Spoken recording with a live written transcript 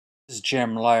This is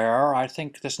Jim Lair. I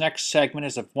think this next segment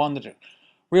is one that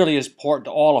really is important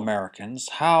to all Americans.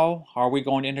 How are we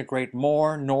going to integrate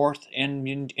more North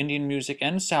Indian music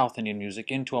and South Indian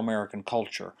music into American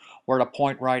culture? We're at a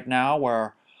point right now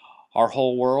where our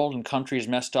whole world and country is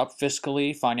messed up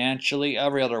fiscally, financially,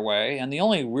 every other way, and the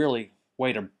only really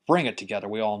way to bring it together,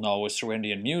 we all know, is through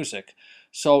Indian music.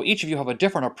 So each of you have a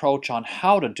different approach on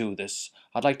how to do this.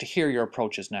 I'd like to hear your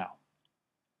approaches now.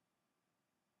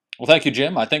 Well, thank you,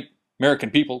 Jim. I think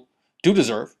American people do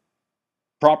deserve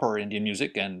proper Indian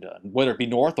music, and whether it be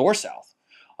North or South.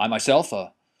 I myself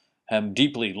am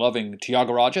deeply loving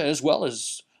Tyagaraja as well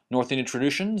as North Indian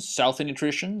traditions, South Indian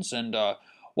traditions, and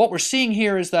what we're seeing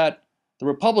here is that the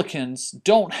Republicans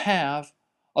don't have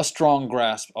a strong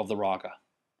grasp of the raga.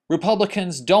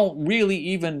 Republicans don't really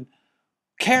even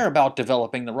care about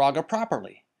developing the raga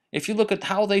properly. If you look at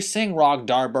how they sing Rag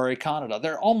Darbari Kannada,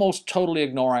 they're almost totally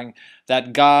ignoring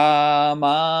that ga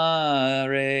ma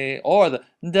re or the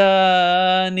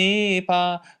da ni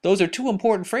pa. Those are two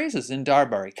important phrases in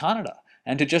Darbari Kannada.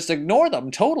 And to just ignore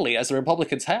them totally, as the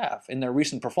Republicans have in their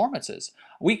recent performances,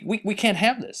 we can't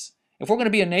have this. If we're going to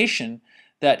be a nation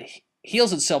that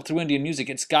heals itself through Indian music,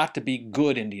 it's got to be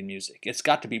good Indian music. It's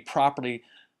got to be properly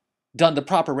done. The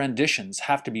proper renditions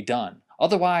have to be done.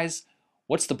 Otherwise,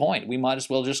 what's the point? We might as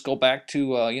well just go back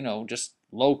to, just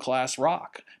low-class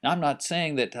rock. Now, I'm not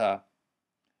saying that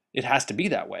it has to be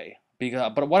that way,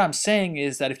 but what I'm saying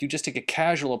is that if you just take a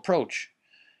casual approach,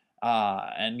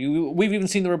 we've even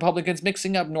seen the Republicans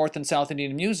mixing up North and South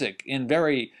Indian music in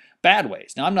very bad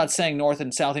ways. Now, I'm not saying North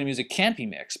and South Indian music can't be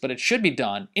mixed, but it should be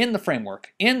done in the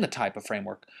framework, in the type of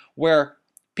framework, where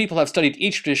people have studied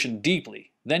each tradition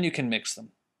deeply. Then you can mix them.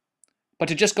 But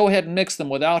to just go ahead and mix them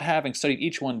without having studied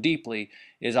each one deeply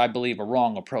is, I believe, a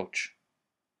wrong approach.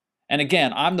 And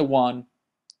again, I'm the one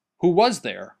who was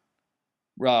there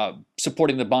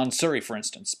supporting the Bansuri, for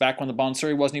instance, back when the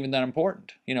Bansuri wasn't even that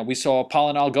important. We saw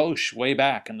Palanal Ghosh way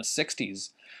back in the 60s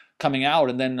coming out,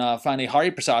 and then finally Hari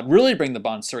Prasad really bring the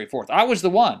Bansuri forth. I was the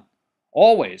one,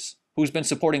 always, who's been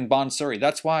supporting Bansuri.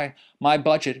 That's why my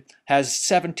budget has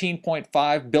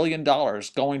 $17.5 billion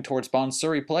going towards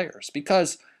Bansuri players,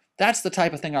 because that's the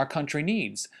type of thing our country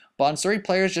needs. Bansuri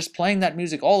players just playing that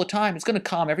music all the time, it's going to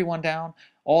calm everyone down.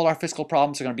 All our fiscal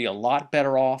problems are going to be a lot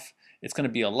better off. It's going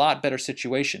to be a lot better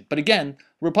situation. But again,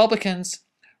 Republicans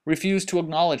refuse to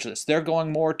acknowledge this. They're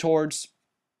going more towards,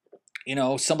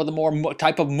 some of the more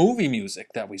type of movie music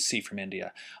that we see from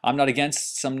India. I'm not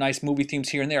against some nice movie themes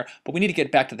here and there, but we need to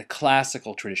get back to the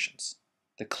classical traditions.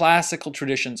 The classical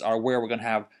traditions are where we're going to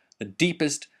have the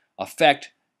deepest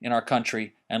effect in our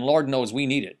country, and Lord knows we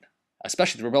need it.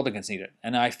 Especially the Republicans need it.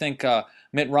 And I think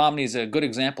Mitt Romney is a good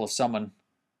example of someone.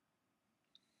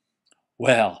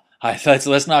 Well,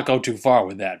 let's not go too far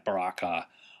with that, Barack.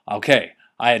 Okay,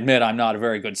 I admit I'm not a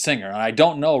very good singer, and I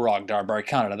don't know Rag Darbari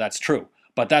Kannada, that's true.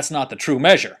 But that's not the true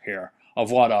measure here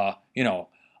of what,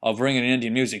 of bringing in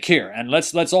Indian music here. And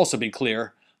let's also be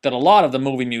clear that a lot of the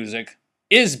movie music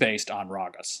is based on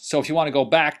ragas. So if you want to go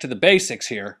back to the basics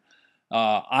here,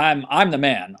 I'm the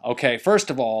man. Okay,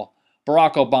 first of all,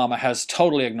 Barack Obama has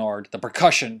totally ignored the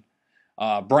percussion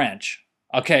branch.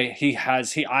 Okay,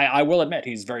 I will admit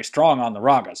he's very strong on the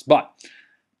ragas, but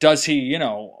does he,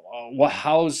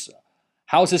 how's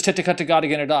his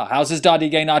Titikatagadaganada? How's his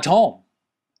Dadige Not Home?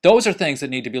 Those are things that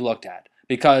need to be looked at,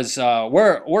 because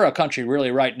we're a country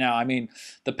really right now. I mean,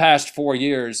 the past 4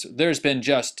 years, there's been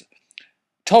just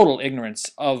total ignorance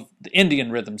of the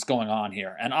Indian rhythms going on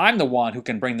here, and I'm the one who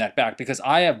can bring that back, because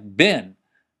I have been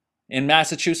in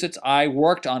Massachusetts. I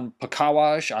worked on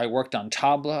pakawaj, I worked on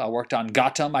tabla, I worked on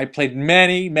ghatam. I played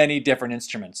many, many different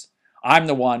instruments. I'm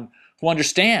the one who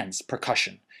understands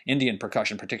percussion, Indian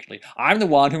percussion particularly. I'm the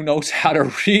one who knows how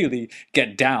to really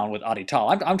get down with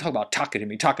adital. I'm talking about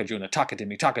takadimi, takajuna,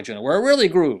 takadimi, takajuna, where it really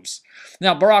grooves.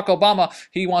 Now, Barack Obama,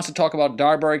 he wants to talk about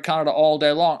Darbari Kannada all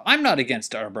day long. I'm not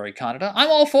against Darbari Kannada. I'm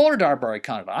all for Darbari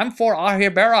Kannada. I'm for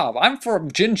Ahir Bhairav. I'm for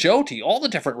Jinjoti, all the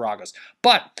different ragas.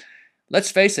 But let's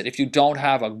face it, if you don't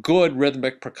have a good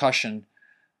rhythmic percussion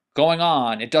going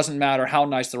on, it doesn't matter how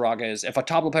nice the raga is. If a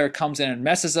tabla player comes in and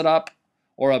messes it up,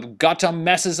 or a ghatam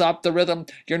messes up the rhythm,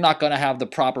 you're not going to have the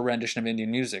proper rendition of Indian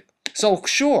music. So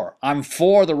sure, I'm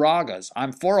for the ragas,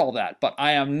 I'm for all that, but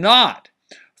I am not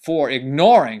for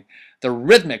ignoring the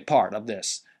rhythmic part of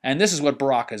this. And this is what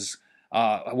Barack is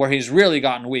where he's really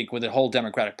gotten weak with the whole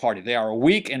Democratic Party. They are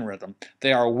weak in rhythm.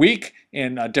 They are weak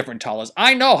in different talas.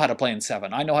 I know how to play in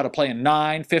 7. I know how to play in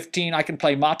 9, 15. I can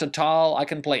play matatal. I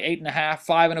can play 8.5,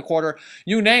 5 1/4.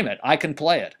 You name it, I can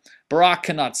play it. Barack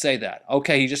cannot say that.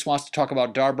 Okay, he just wants to talk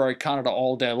about Darbury Kannada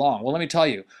all day long. Well, let me tell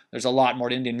you, there's a lot more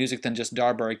to Indian music than just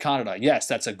Darbury Kannada. Yes,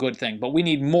 that's a good thing, but we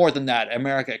need more than that.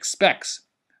 America expects.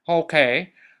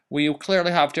 Okay, we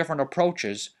clearly have different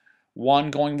approaches.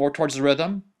 One going more towards the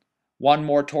rhythm, one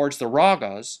more towards the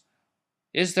ragas.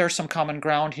 Is there some common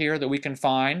ground here that we can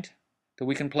find, that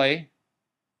we can play?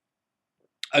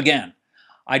 Again,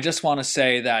 I just want to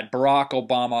say that Barack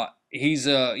Obama,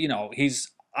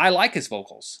 I like his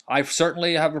vocals. I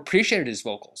certainly have appreciated his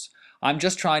vocals. I'm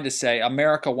just trying to say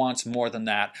America wants more than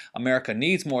that. America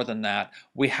needs more than that.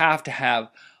 We have to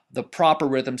have the proper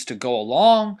rhythms to go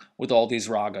along with all these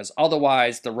ragas.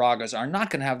 Otherwise, the ragas are not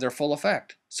going to have their full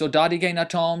effect. So dadige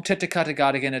natom,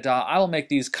 titikatigadige nada, I will make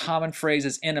these common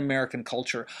phrases in American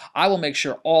culture. I will make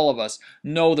sure all of us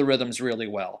know the rhythms really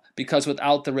well. Because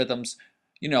without the rhythms,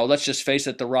 let's just face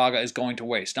it, the raga is going to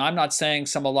waste. Now, I'm not saying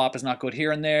some alap is not good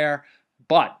here and there,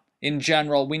 but in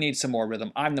general, we need some more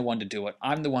rhythm. I'm the one to do it.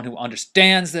 I'm the one who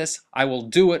understands this. I will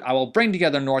do it. I will bring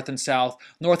together North and South.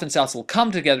 North and South will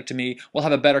come together to me. We'll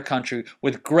have a better country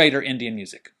with greater Indian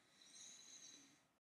music.